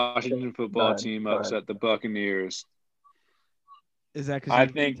 Washington football team upset the Buccaneers. Is that because I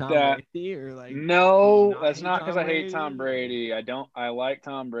think Tom that Brady or like no, that's not because I hate Tom Brady. I like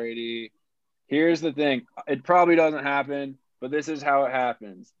Tom Brady. Here's the thing. It probably doesn't happen, but this is how it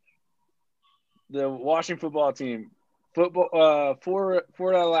happens. The Washington football team, four out of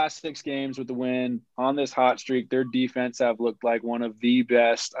the last 6 games with the win on this hot streak. Their defense have looked like one of the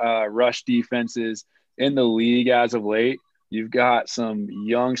best rush defenses in the league as of late. You've got some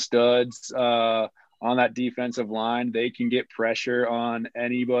young studs on that defensive line. They can get pressure on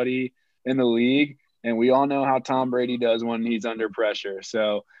anybody in the league. And we all know how Tom Brady does when he's under pressure.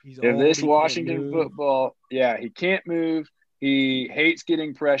 So if this Washington football, he can't move. He hates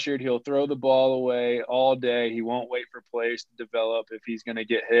getting pressured. He'll throw the ball away all day. He won't wait for plays to develop if he's going to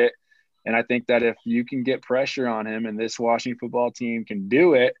get hit. And I think that if you can get pressure on him and this Washington football team can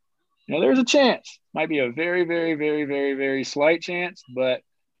do it, there's a chance. Might be a very, very, very, very, very slight chance, but,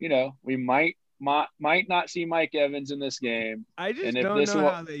 we might not see Mike Evans in this game. I just don't know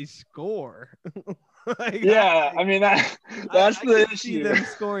how they score. That's the issue. See them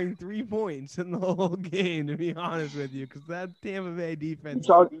scoring 3 points in the whole game, to be honest with you, because that Tampa Bay defense.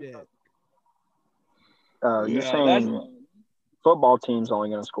 You're saying football team's only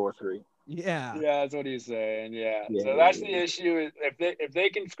going to score 3. Yeah, that's what he's saying. So that's the issue. If they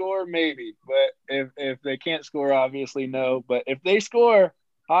can score, maybe, but if they can't score, obviously no. But if they score,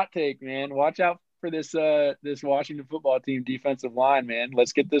 hot take, man, watch out for this Washington football team defensive line, man.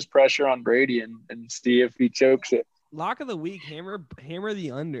 Let's get this pressure on Brady and see if he chokes it. Lock of the week: hammer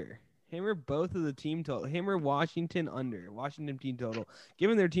the under. Hammer both of the team total. Hammer Washington under. Washington team total.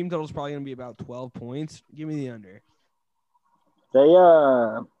 Given their team total is probably going to be about 12 points, give me the under. They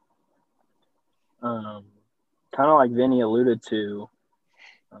kind of like Vinny alluded to,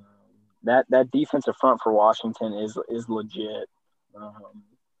 that defensive front for Washington is legit.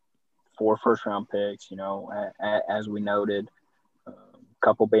 4 first-round picks, as we noted, a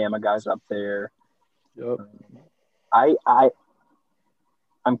couple Bama guys up there. Yep.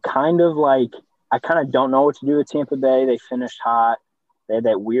 I'm kind of like – I kind of don't know what to do with Tampa Bay. They finished hot. They had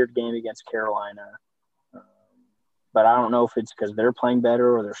that weird game against Carolina. But I don't know if it's because they're playing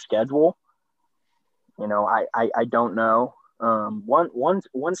better or their schedule. I don't know.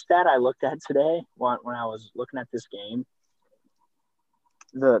 One stat I looked at today when I was looking at this game,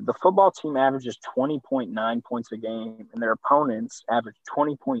 the football team averages 20.9 points a game, and their opponents average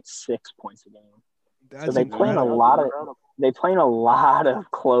 20.6 points a game. So they play in a lot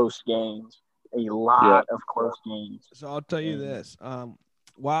of close games. Of close games. So I'll tell you this: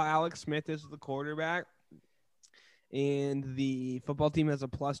 while Alex Smith is the quarterback, and the football team has a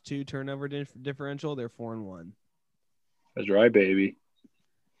 +2 turnover differential, they're 4-1. That's right, baby.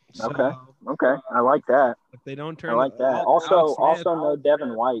 So, okay, I like that. If they don't turn, I like that. Also, no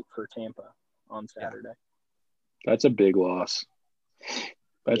Devin White for Tampa on Saturday. That's a big loss.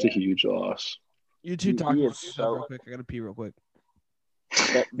 That's a huge loss. You two talk about yourself real quick. I gotta pee real quick.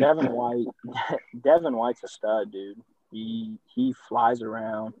 Devin White's a stud, dude. He flies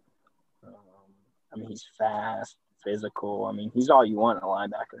around. He's fast, physical. He's all you want in a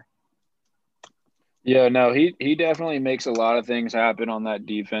linebacker. Yeah, no, he definitely makes a lot of things happen on that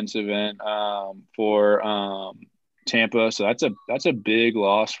defensive end for Tampa. So that's a big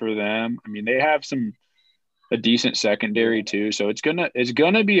loss for them. They have a decent secondary too. So it's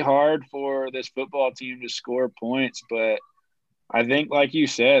gonna be hard for this football team to score points. But I think, like you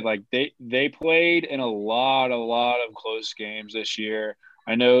said, like they played in a lot of close games this year.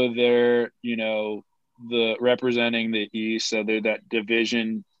 I know they're the representing the East, so they're that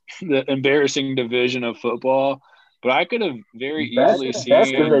division. The embarrassing division of football, but I could have very easily seen best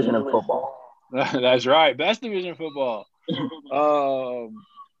division of football. That's right, best division of football.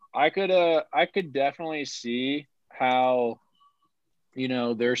 I could definitely see how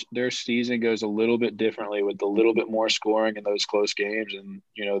their season goes a little bit differently with a little bit more scoring in those close games, and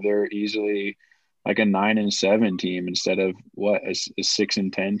they're easily like a 9-7 team instead of a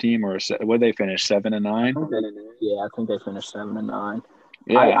 6-10 team, or what they finish 7-9. I think they finished 7-9.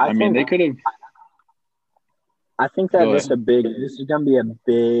 Yeah, I mean, they could have. I think that this is going to be a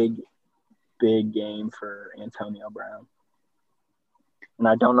big game for Antonio Brown, and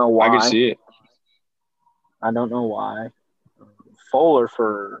I don't know why. I can see it. I don't know why. Fuller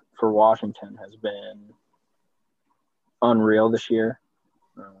for Washington has been unreal this year,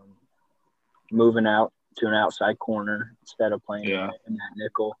 moving out to an outside corner instead of playing in that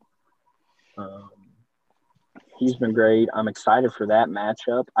nickel. He's been great. I'm excited for that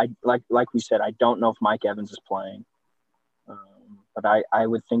matchup. I like we said, I don't know if Mike Evans is playing, but I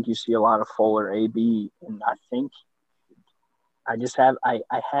would think you see a lot of Fuller, AB, and I think I have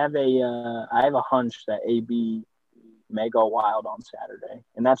a hunch that AB may go wild on Saturday,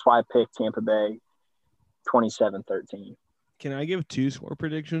 and that's why I picked Tampa Bay 27-13. Can I give 2 score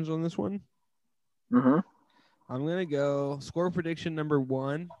predictions on this one? Mm-hmm. I'm gonna go score prediction number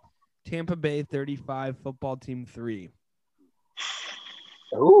 1. Tampa Bay 35, football team 3.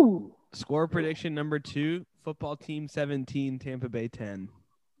 Ooh. Score prediction number 2, football team 17, Tampa Bay 10.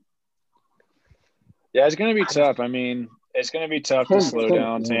 Yeah, it's going to be tough. I mean, It's going to be tough to slow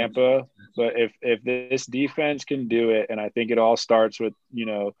down Tampa, but if this defense can do it, and I think it all starts with,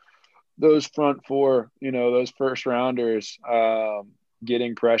 those front four, those first rounders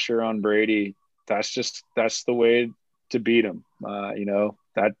getting pressure on Brady, that's the way to beat him.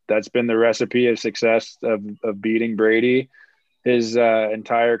 That's been the recipe of success of beating Brady his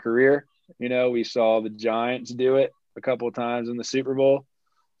entire career. We saw the Giants do it a couple of times in the Super Bowl.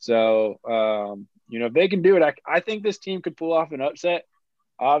 So, if they can do it, I think this team could pull off an upset.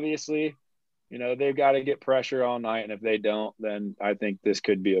 Obviously, they've got to get pressure all night, and if they don't, then I think this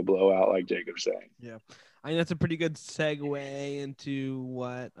could be a blowout, like Jacob's saying. Yeah, I think that's a pretty good segue into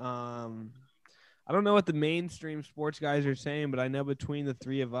what I don't know what the mainstream sports guys are saying, but I know between the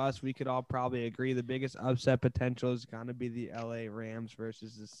three of us, we could all probably agree the biggest upset potential is going to be the LA Rams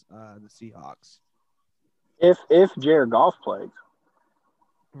versus the Seahawks. If Jared Goff plays.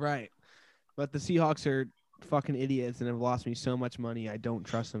 Right. But the Seahawks are fucking idiots and have lost me so much money. I don't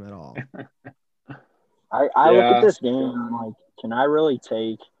trust them at all. I look at this game and I'm like, can I really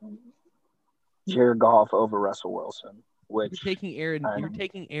take Jared Goff over Russell Wilson? Which you're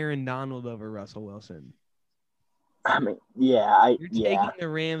taking Aaron Donald over Russell Wilson. I mean, yeah, you're taking the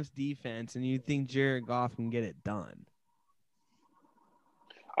Rams defense and you think Jared Goff can get it done.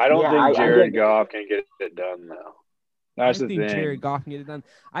 I don't think Jared Goff can get it done though. That's the thing. Jared Goff can get it done.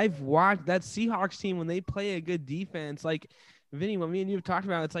 I've watched that Seahawks team when they play a good defense. Like Vinny, what me and you have talked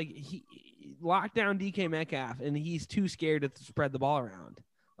about, it's like he locked down DK Metcalf and he's too scared to spread the ball around.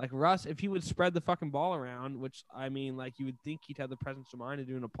 Like Russ, if he would spread the fucking ball around, which I mean, like you would think he'd have the presence of mind to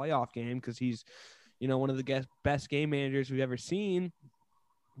do in a playoff game because he's, one of the best game managers we've ever seen.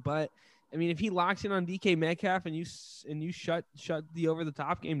 But I mean, if he locks in on DK Metcalf and you shut the over the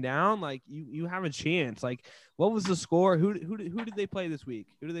top game down, like you have a chance. Like, what was the score? Who did they play this week?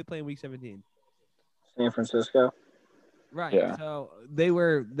 Who did they play in week 17? San Francisco. Right. Yeah. So they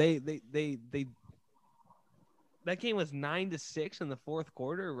that game was 9-6 in the fourth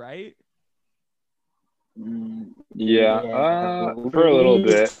quarter, right? Yeah, for a little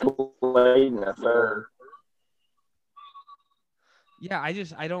bit. Late in the third. Yeah, I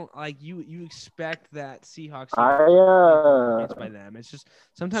don't like you expect that Seahawks by them. It's just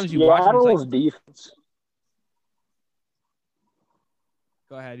sometimes you watch them, Seattle's defense.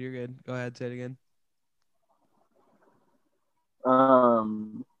 Go ahead, you're good. Go ahead, say it again.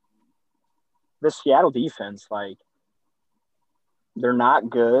 The Seattle defense, like, they're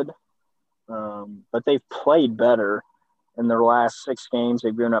not good, but they've played better in their last 6 games.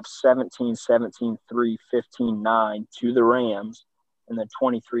 They've given up 17, 17, 3, 15, 9 to the Rams, and then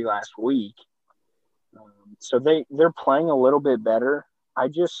 23 last week. So they're playing a little bit better.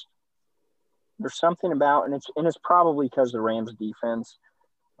 There's something about, and it's probably because the Rams defense,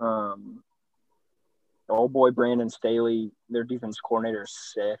 the old boy Brandon Staley, their defense coordinator, is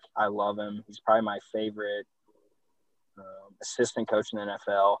sick. I love him. He's probably my favorite assistant coach in the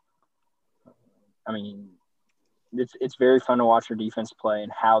NFL. I mean, it's very fun to watch your defense play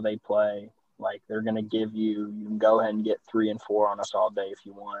and how they play. Like, they're going to give you can go ahead and get 3 and 4 on us all day if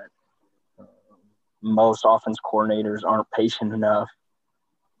you want. Most offense coordinators aren't patient enough,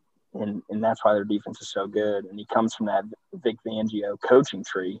 and that's why their defense is so good. And he comes from that Vic Fangio coaching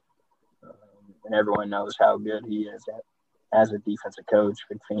tree. And everyone knows how good he is as a defensive coach,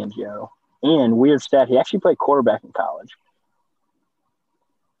 Vic Fangio. And weird stat, he actually played quarterback in college.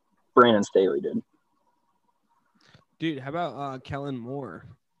 Brandon Staley did. Dude, how about Kellen Moore?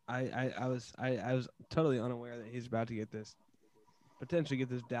 I was totally unaware that he's about to potentially get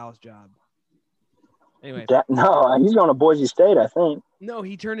this Dallas job. Anyway, no, he's going to Boise State, I think. No,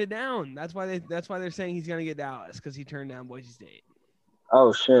 he turned it down. That's why they're saying he's going to get Dallas, because he turned down Boise State.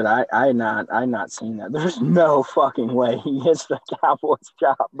 Oh shit! I not seen that. There's no fucking way he gets the Cowboys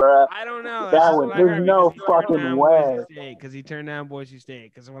job, bro. I don't know. There's no fucking way. Because he turned down Boise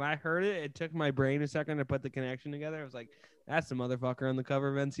State. Because when I heard it, it took my brain a second to put the connection together. I was like, "That's the motherfucker on the cover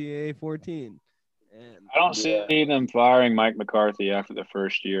of NCAA 14." And I don't see them firing Mike McCarthy after the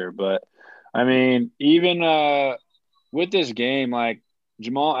first year, but I mean, even with this game, like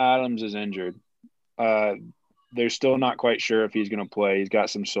Jamal Adams is injured. They're still not quite sure if he's going to play. He's got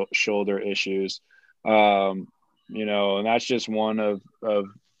some shoulder issues, and that's just one of a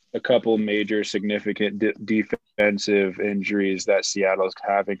couple major significant defensive injuries that Seattle's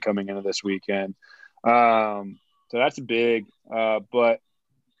having coming into this weekend. So that's big, but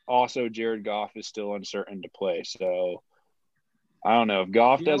also Jared Goff is still uncertain to play. So I don't know if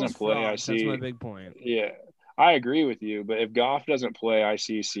Goff doesn't play. That's my big point. Yeah. I agree with you, but if Goff doesn't play, I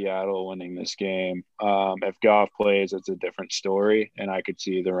see Seattle winning this game. If Goff plays, it's a different story, and I could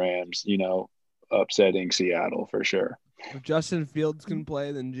see the Rams, upsetting Seattle for sure. If Justin Fields can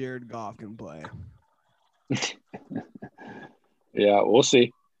play, then Jared Goff can play. Yeah, we'll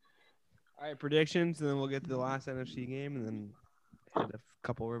see. All right, predictions, and then we'll get to the last NFC game, and then hit a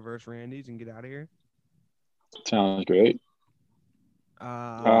couple reverse Randys and get out of here. Sounds great. Go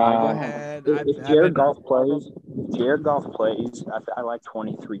ahead. If Jared Goff plays, I like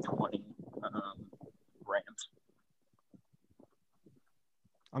 23-20 Rams.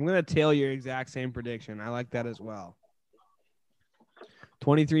 I'm going to tail your exact same prediction. I like that as well.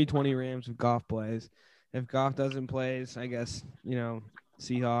 23-20 Rams if Goff plays. If Goff doesn't play, I guess,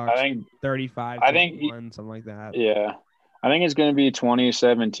 Seahawks. I think 35-21, something like that. Yeah. I think it's going to be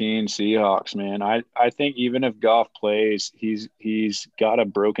 2017 Seahawks, man. I think even if Goff plays, he's got a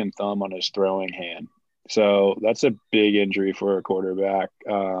broken thumb on his throwing hand. So that's a big injury for a quarterback.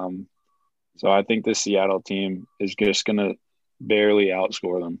 So I think the Seattle team is just going to barely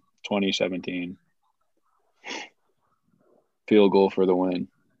outscore them, 2017. Field goal for the win.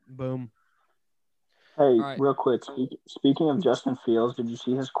 Boom. Hey, real quick, speaking of Justin Fields, did you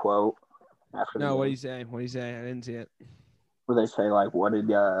see his quote after the game? What did he say? What did he say? I didn't see it. Where they say, what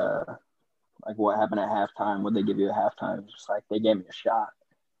happened at halftime? Would they give you a halftime? It's just like, they gave me a shot.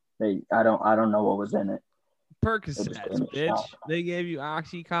 I don't know what was in it. Percocets, bitch. They gave you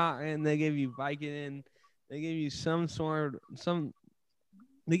Oxycontin. They gave you Vicodin. They gave you some. On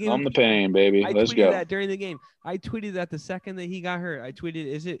the pain, baby. Let's go. I tweeted that during the game. I tweeted that the second that he got hurt. I tweeted,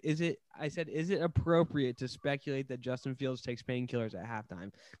 is it appropriate to speculate that Justin Fields takes painkillers at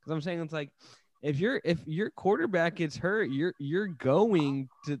halftime? Because I'm saying it's like, if your quarterback gets hurt, you're going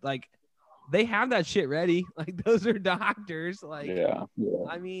to they have that shit ready. Like, those are doctors. Like, yeah.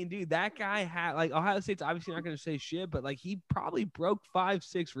 I mean, dude, that guy had Ohio State's obviously not going to say shit, but he probably broke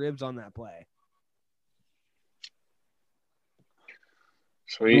 5-6 ribs on that play.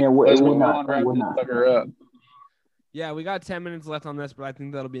 Sweet. Yeah, Let's move on. Wrap this fucker up. Yeah, we got 10 minutes left on this, but I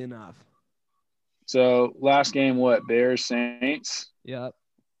think that'll be enough. So, last game, what? Bears Saints? Yep.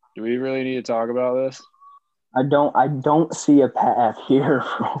 Do we really need to talk about this? I don't see a path here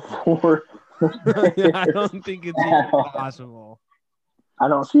for I don't think it's even possible. I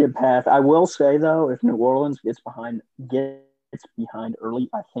don't see a path. I will say, though, if New Orleans gets behind early,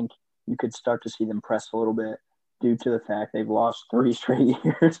 I think you could start to see them press a little bit due to the fact they've lost 3 straight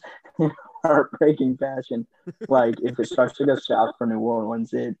years in heartbreaking fashion. Like, if it starts to go south for New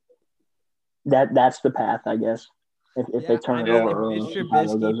Orleans, that's the path, I guess. If they turn it over early. If Mr.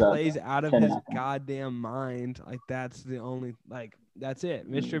 Trubisky plays out of his goddamn mind, that's the only that's it.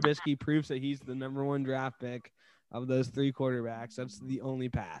 Mr. Trubisky proves that he's the number 1 draft pick of those 3 quarterbacks. That's the only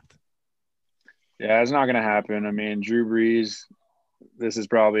path. Yeah, it's not going to happen. I mean, Drew Brees, this is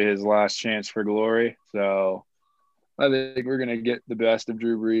probably his last chance for glory. So I think we're going to get the best of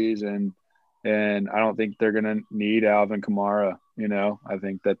Drew Brees, and I don't think they're going to need Alvin Kamara. I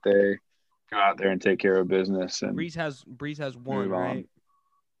think that they go out there and take care of business. And Brees has 1, right?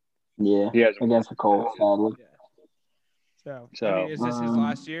 Yeah, he has against the Colts, sadly. Yeah. So I mean, is this his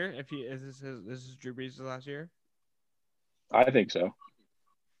last year? This is Drew Brees' last year? I think so.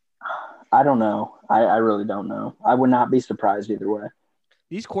 I don't know. I really don't know. I would not be surprised either way.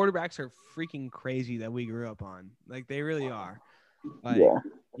 These quarterbacks are freaking crazy that we grew up on. They really are.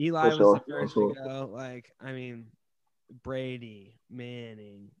 Eli was the first to go. I mean, Brady,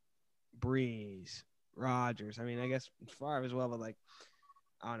 Manning, Breeze, Rodgers. I mean, I guess Favre as well, but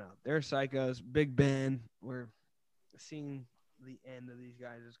I don't know. They're psychos. Big Ben. We're seeing the end of these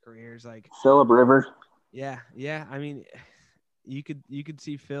guys' careers. Phillip Rivers. Yeah. I mean, you could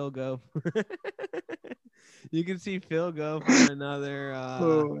see Phil go. You could see Phil go for another.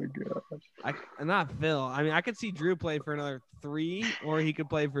 Oh my gosh! Not Phil. I mean, I could see Drew play for another 3, or he could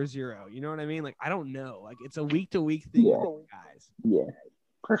play for 0. You know what I mean? I don't know. It's a week-to-week thing, guys. Yeah,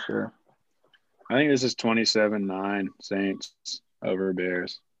 for sure. I think this is 27-9 Saints over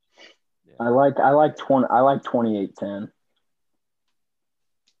Bears. Yeah. I like 28-10.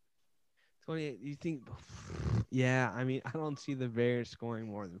 28. You think? Yeah, I mean, I don't see the Bears scoring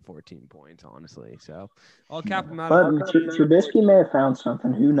more than 14 points, honestly. So I'll cap them out. But Trubisky may have found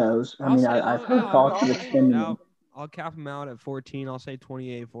something. Who knows? I've heard talks of extending him. I'll cap them out at 14. I'll say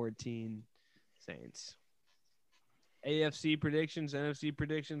 28-14 Saints. AFC predictions, NFC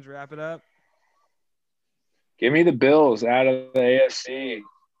predictions. Wrap it up. Give me the Bills out of the AFC.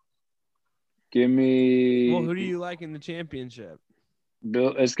 Give me. Well, who do you like in the championship?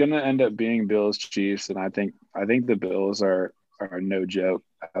 Bill. It's going to end up being Bills Chiefs, and I think the Bills are no joke.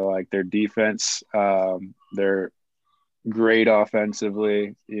 I like their defense. They're great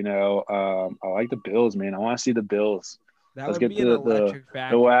offensively. I like the Bills, man. I want to see the Bills. Let's get the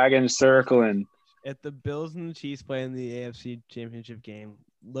wagon circling. if the Bills and the Chiefs play in the AFC Championship game,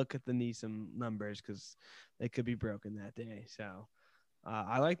 look at the Neeson numbers because they could be broken that day. So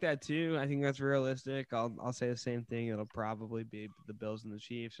I like that too. I think that's realistic. I'll say the same thing. It'll probably be the Bills and the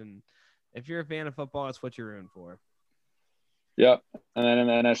Chiefs. And if you're a fan of football, that's what you're rooting for. Yep. And then in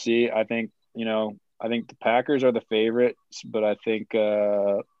the NFC, I think the Packers are the favorites, but I think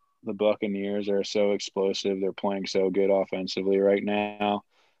the Buccaneers are so explosive. They're playing so good offensively right now.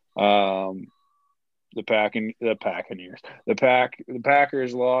 The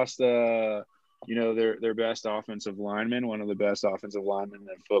Packers lost their best offensive lineman, one of the best offensive linemen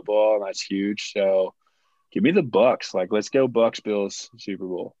in football, and that's huge. So give me the Bucks. Like, let's go Bucks Bills Super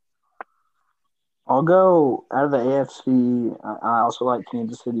Bowl. I'll go out of the AFC. I also like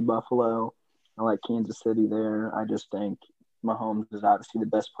Kansas City, Buffalo. I like Kansas City there. I just think Mahomes is obviously the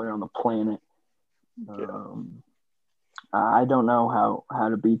best player on the planet. I don't know how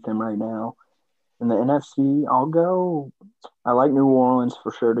to beat them right now. In the NFC, I like New Orleans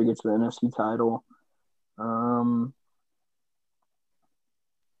for sure to get to the NFC title. I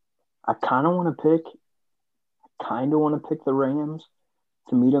kind of want to pick the Rams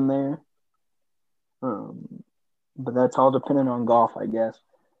to meet them there. But that's all dependent on golf, I guess.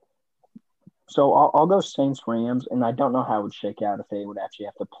 So I'll go Saints Rams, and I don't know how it would shake out if they would actually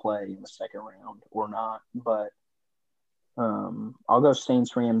have to play in the second round or not. But I'll go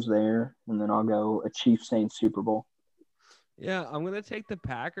Saints Rams there, and then I'll go a Chiefs Saints Super Bowl. Yeah, I'm gonna take the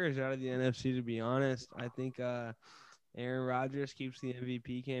Packers out of the NFC. To be honest, I think Aaron Rodgers keeps the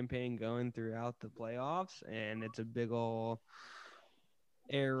MVP campaign going throughout the playoffs, and it's a big ol'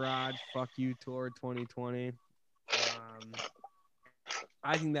 Air Rod fuck you tour 2020.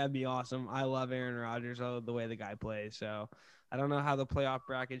 I think that'd be awesome. I love Aaron Rodgers. I love the way the guy plays. So I don't know how the playoff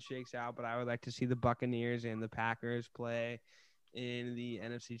bracket shakes out, but I would like to see the Buccaneers and the Packers play in the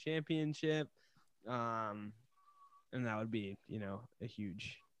NFC Championship. And that would be, a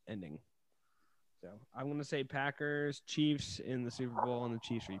huge ending. So I'm going to say Packers, Chiefs in the Super Bowl, and the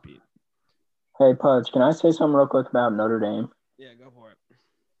Chiefs repeat. Hey, Pudge, can I say something real quick about Notre Dame? Yeah, go for it.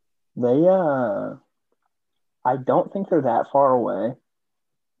 I don't think they're that far away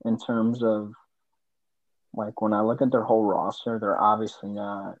in terms of, like, when I look at their whole roster, they're obviously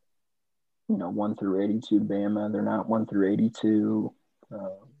not, 1 through 82 Bama. They're not 1 through 82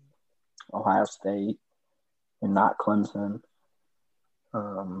 Ohio State, and not Clemson.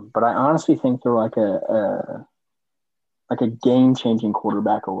 But I honestly think they're like a game-changing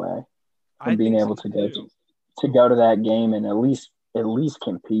quarterback away from being able to go to that game and at least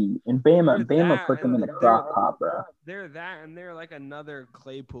compete. And Bama put them in the crock pot, bro. They're that, and they're like another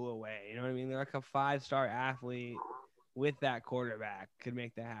Claypool away. You know what I mean? They're like a 5-star athlete with that quarterback could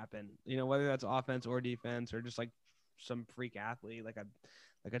make that happen. Whether that's offense or defense or just like some freak athlete like a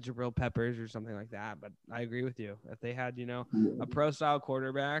Jabril Peppers or something like that. But I agree with you. If they had, a pro-style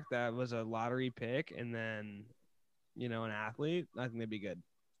quarterback that was a lottery pick and then, an athlete, I think they'd be good.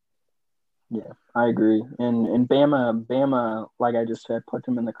 Yeah, I agree. And Bama, like I just said, put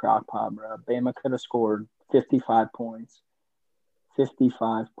them in the crock pot, bro. Bama could have scored 55 points.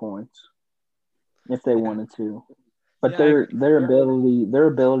 55 points if they wanted to. But their ability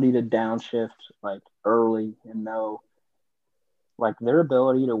to downshift like early and know, like, their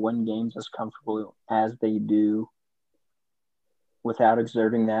ability to win games as comfortably as they do without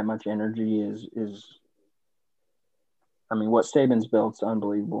exerting that much energy is I mean, what Saban's built is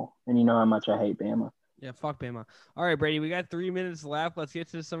unbelievable. And you know how much I hate Bama. Yeah, fuck Bama. All right, Brady, we got 3 minutes left. Let's get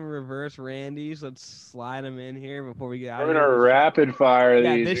to some reverse Randys. Let's slide them in here before we get out of here. We're going to rapid fire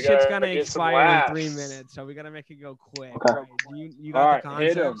these. Yeah, this shit's going to expire in 3 minutes, so we got to make it go quick. Okay. Right. You got the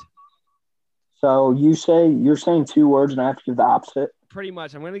concept? Hit 'em. So you're saying 2 words and I have to give the opposite? Pretty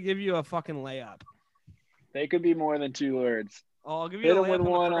much. I'm going to give you a fucking layup. They could be more than 2 words. I'll give you a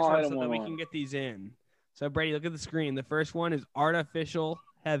layup on the first one so that we can get these in. So, Brady, look at the screen. The first one is artificial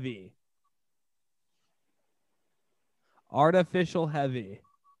heavy. Artificial heavy.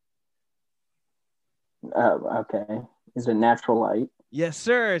 Okay. Is it natural light? Yes,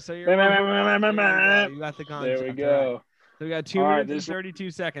 sir. So you got the concept. There we go. Right. So we got 2 minutes and 32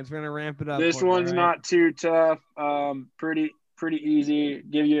 seconds. We're gonna ramp it up. This one's not too tough. Pretty easy.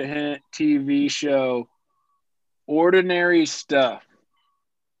 Give you a hint. TV show. Ordinary Stuff.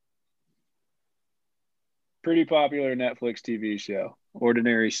 Pretty popular Netflix TV show.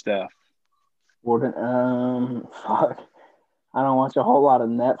 Ordinary Stuff. Fuck. I don't watch a whole lot of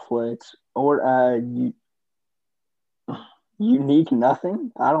Netflix. Unique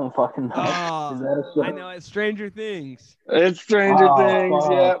nothing? I don't fucking know. Oh, Is that a show? I know it's Stranger Things. It's Stranger Things.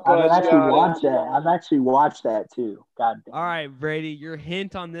 Fuck. Yeah, but I've actually got watched that. I've actually watched that too. God damn. All right, Brady, your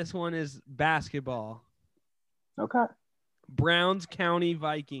hint on this one is basketball. Okay. Browns County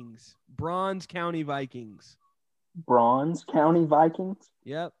Vikings. Bronze County Vikings. Bronze County Vikings.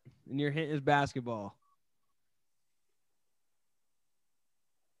 Yep. And your hint is basketball.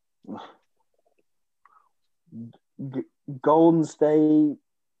 Golden State.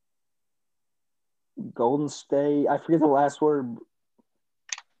 Golden State. I forget the last word.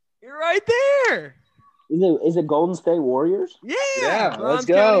 You're right there. Is it Golden State Warriors? Yeah. let's Bronze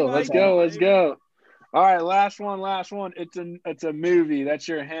go. County Let's Vikings, go. Let's baby. go. All right, last one. It's a movie. That's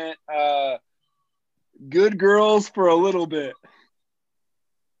your hint. Good Girls for a Little Bit.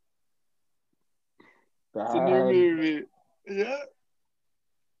 It's a new movie. Yeah.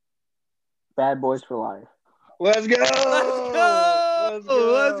 Bad Boys for Life. Let's go. Let's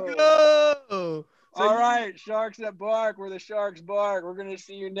go. So All right, Sharks that bark. We're the Sharks bark. We're gonna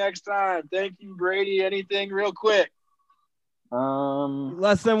see you next time. Thank you, Brady. Anything real quick?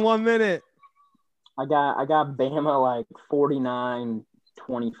 Less than 1 minute. I got Bama like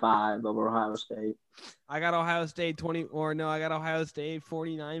 49-25 over Ohio State. I got Ohio State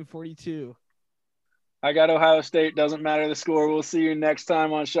 49-42. I got Ohio State. Doesn't matter the score. We'll see you next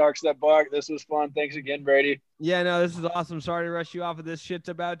time on Sharks That Bark. This was fun. Thanks again, Brady. Yeah, no, this is awesome. Sorry to rush you off of this. Shit's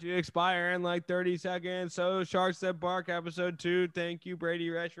about to expire in like 30 seconds. So, Sharks That Bark, episode 2. Thank you, Brady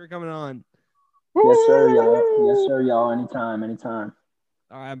Resch, for coming on. Yes, sir, y'all. Yes, sir, y'all. Anytime.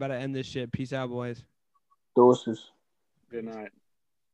 All right, I'm about to end this shit. Peace out, boys. Deuces. Good night.